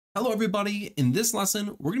Hello everybody, in this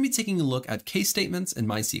lesson, we're going to be taking a look at case statements in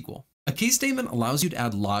MySQL. A case statement allows you to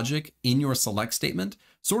add logic in your select statement,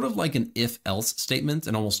 sort of like an if-else statement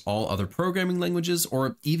in almost all other programming languages,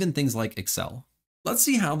 or even things like Excel. Let's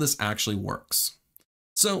see how this actually works.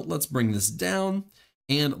 So let's bring this down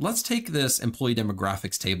and let's take this employee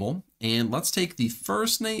demographics table and let's take the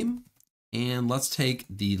first name and let's take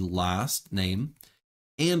the last name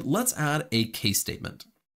and let's add a case statement.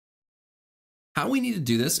 How we need to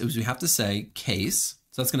do this is we have to say case.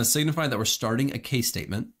 So that's going to signify that we're starting a case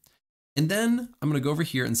statement. And then I'm going to go over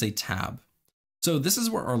here and say tab. So this is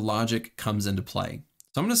where our logic comes into play.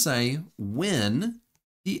 So I'm going to say when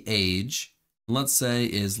the age, let's say,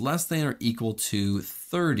 is less than or equal to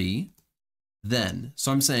 30, then.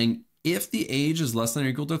 So I'm saying if the age is less than or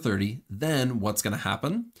equal to 30, then what's going to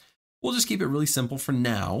happen? We'll just keep it really simple for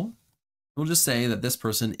now. We'll just say that this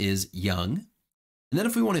person is young. And then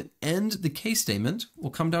if we want to end the case statement,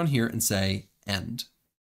 we'll come down here and say end.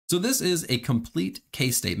 So this is a complete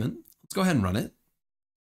case statement. Let's go ahead and run it.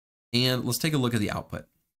 And let's take a look at the output.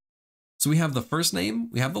 So we have the first name,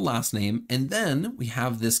 we have the last name, and then we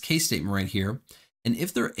have this case statement right here. And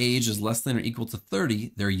if their age is less than or equal to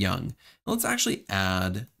 30, they're young. Now let's actually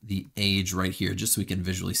add the age right here, just so we can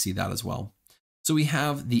visually see that as well. So we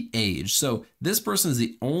have the age. So this person is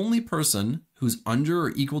the only person who's under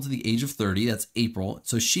or equal to the age of 30. That's April.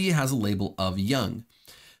 So she has a label of young.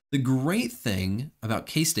 The great thing about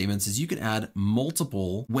case statements is you can add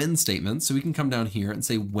multiple when statements. So we can come down here and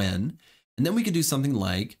say when, and then we can do something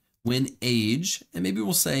like when age, and maybe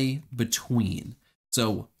we'll say between.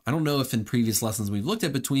 So I don't know if in previous lessons we've looked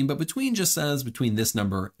at between, but between just says between this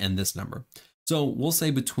number and this number. So we'll say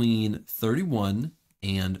between 31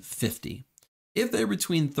 and 50. If they're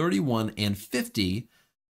between 31 and 50,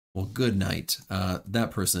 well, good night.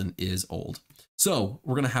 That person is old. So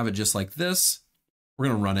we're going to have it just like this. We're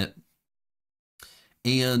going to run it.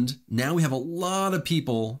 And now we have a lot of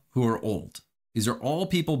people who are old. These are all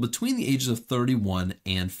people between the ages of 31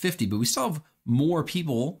 and 50, but we still have more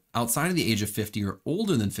people outside of the age of 50 or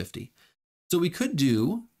older than 50. So we could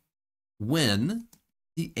do when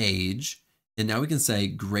the age, and now we can say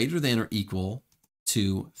greater than or equal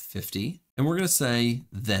to 50. And we're going to say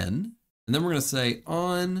then, and then we're going to say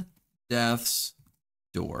on death's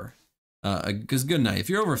door. Because good night. If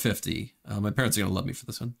you're over 50, my parents are going to love me for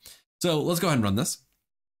this one. So let's go ahead and run this.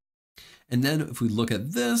 And then if we look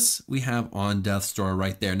at this, we have on death's door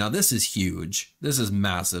right there. Now this is huge. This is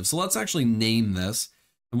massive. So let's actually name this,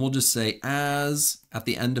 and we'll just say as at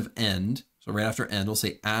the end of end. So right after end, we'll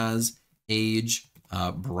say as age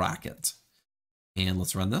bracket. And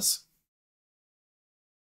let's run this.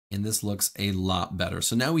 And this looks a lot better.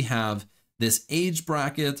 So now we have this age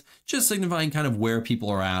bracket, just signifying kind of where people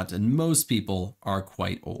are at. And most people are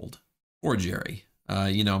quite old. Or Jerry,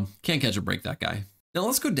 can't catch a break, that guy. Now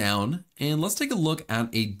let's go down and let's take a look at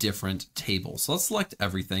a different table. So let's select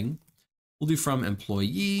everything. We'll do from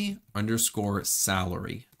employee underscore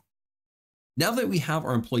salary. Now that we have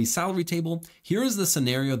our employee salary table, here is the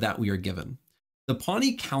scenario that we are given. The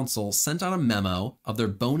Pawnee Council sent out a memo of their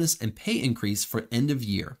bonus and pay increase for end of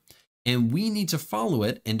year, and we need to follow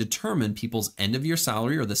it and determine people's end of year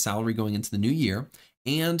salary or the salary going into the new year,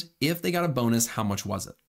 and if they got a bonus, how much was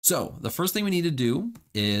it? So the first thing we need to do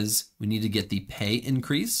is we need to get the pay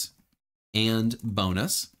increase and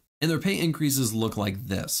bonus, and their pay increases look like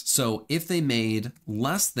this. So if they made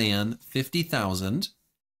less than 50,000,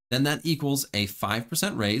 then that equals a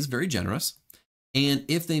 5% raise, very generous. And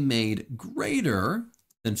if they made greater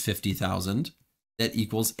than 50,000, that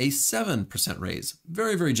equals a 7% raise.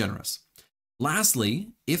 Very, very generous. Lastly,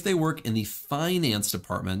 if they work in the finance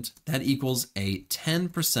department, that equals a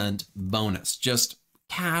 10% bonus, just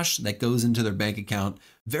cash that goes into their bank account.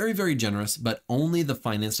 Very, very generous, but only the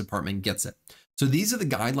finance department gets it. So these are the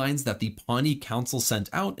guidelines that the Pawnee Council sent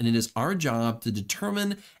out, and it is our job to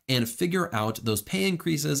determine and figure out those pay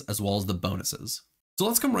increases as well as the bonuses. So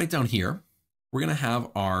let's come right down here. We're going to have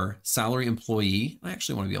our salary employee. I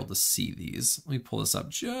actually want to be able to see these. Let me pull this up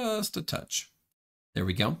just a touch. There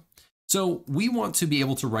we go. So we want to be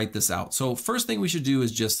able to write this out. So first thing we should do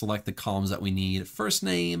is just select the columns that we need. First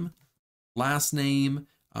name, last name,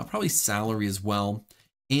 probably salary as well.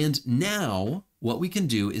 And now what we can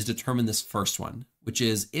do is determine this first one, which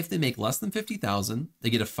is if they make less than 50,000, they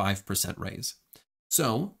get a 5% raise.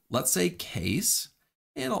 So let's say case,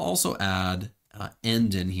 and I'll also add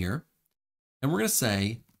end in here. And we're going to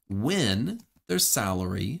say when their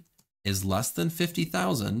salary is less than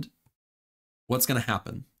 50,000, what's going to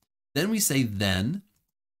happen? Then we say then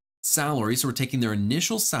salary. So we're taking their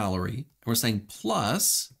initial salary and we're saying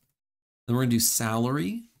plus, then we're going to do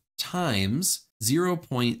salary times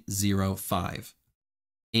 0.05.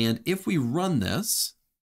 And if we run this,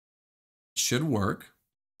 it should work.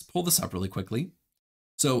 Let's pull this up really quickly.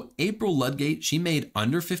 So April Ludgate, she made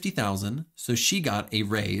under 50,000. So she got a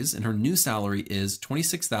raise and her new salary is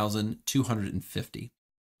 26,250.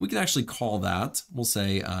 We can actually call that. We'll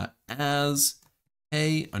say as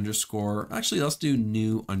pay underscore, actually let's do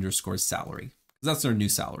new underscore salary because that's their new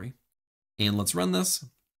salary. And let's run this.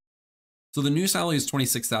 So the new salary is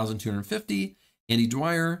 26,250. Andy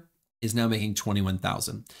Dwyer is now making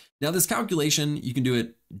 21,000. Now this calculation, you can do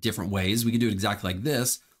it different ways. We can do it exactly like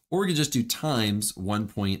this, or we could just do times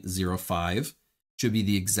 1.05. Should be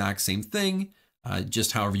the exact same thing,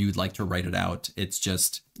 just however you would like to write it out. It's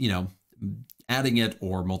just, adding it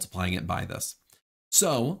or multiplying it by this.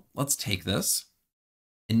 So let's take this.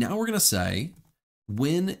 And now we're going to say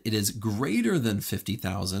when it is greater than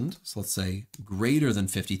 50,000, so let's say greater than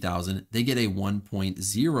 50,000, they get a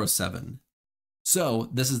 1.07. So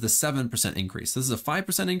this is the 7% increase. This is a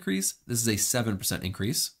 5% increase. This is a 7%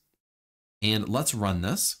 increase. And let's run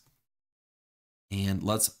this. And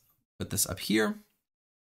let's put this up here.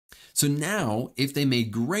 So now if they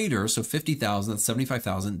made greater, so 50,000, that's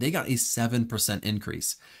 75,000, they got a 7%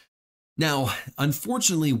 increase. Now,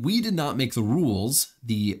 unfortunately, we did not make the rules,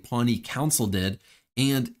 the Pawnee Council did,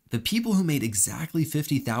 and the people who made exactly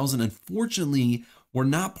 50,000, unfortunately, were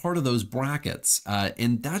not part of those brackets,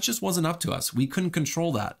 and that just wasn't up to us. We couldn't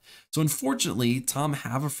control that. So unfortunately, Tom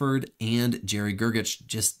Haverford and Jerry Gergich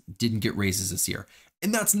just didn't get raises this year.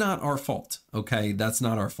 And that's not our fault, okay? That's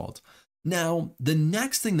not our fault. Now, the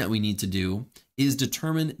next thing that we need to do is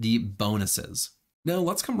determine the bonuses. Now,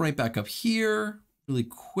 let's come right back up here really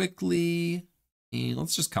quickly, and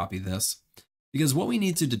let's just copy this because what we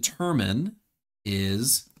need to determine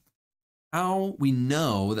is how we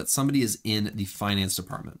know that somebody is in the finance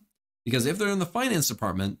department. Because if they're in the finance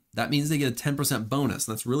department, that means they get a 10% bonus.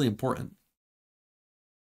 That's really important.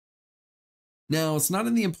 Now, it's not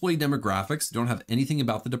in the employee demographics. Don't have anything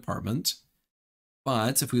about the department.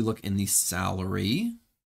 But if we look in the salary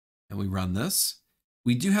and we run this,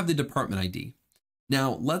 we do have the department ID.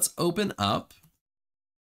 Now let's open up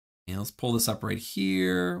and let's pull this up right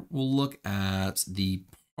here. We'll look at the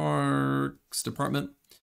Parks department.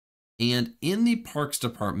 And in the Parks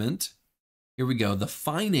department, here we go. The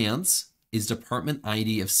finance is department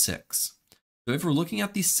ID of 6. So if we're looking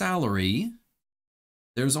at the salary,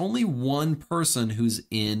 there's only one person who's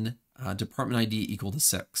in department ID equal to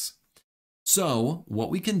 6. So what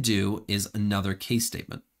we can do is another case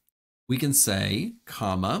statement. We can say,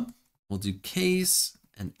 comma, we'll do case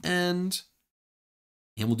and end,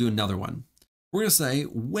 and we'll do another one. We're going to say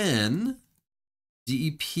when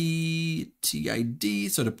DEP-TID,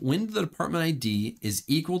 so when the department ID is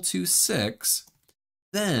equal to 6,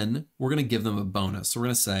 then we're going to give them a bonus. So we're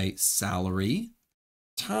going to say salary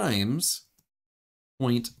times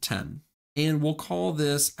 0.10, and we'll call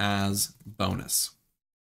this as bonus.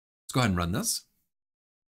 Let's go ahead and run this.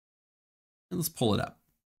 And let's pull it up.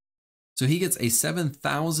 So he gets a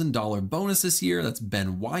 $7,000 bonus this year. That's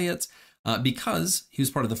Ben Wyatt, because he was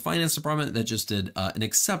part of the finance department that just did an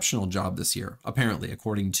exceptional job this year, apparently,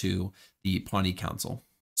 according to the Pawnee Council.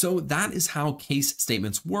 So that is how case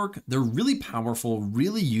statements work. They're really powerful,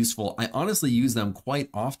 really useful. I honestly use them quite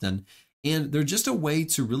often. And they're just a way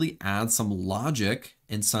to really add some logic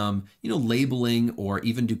and some, labeling or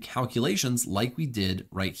even do calculations like we did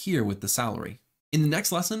right here with the salary. In the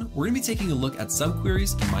next lesson, we're going to be taking a look at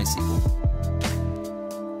subqueries in MySQL.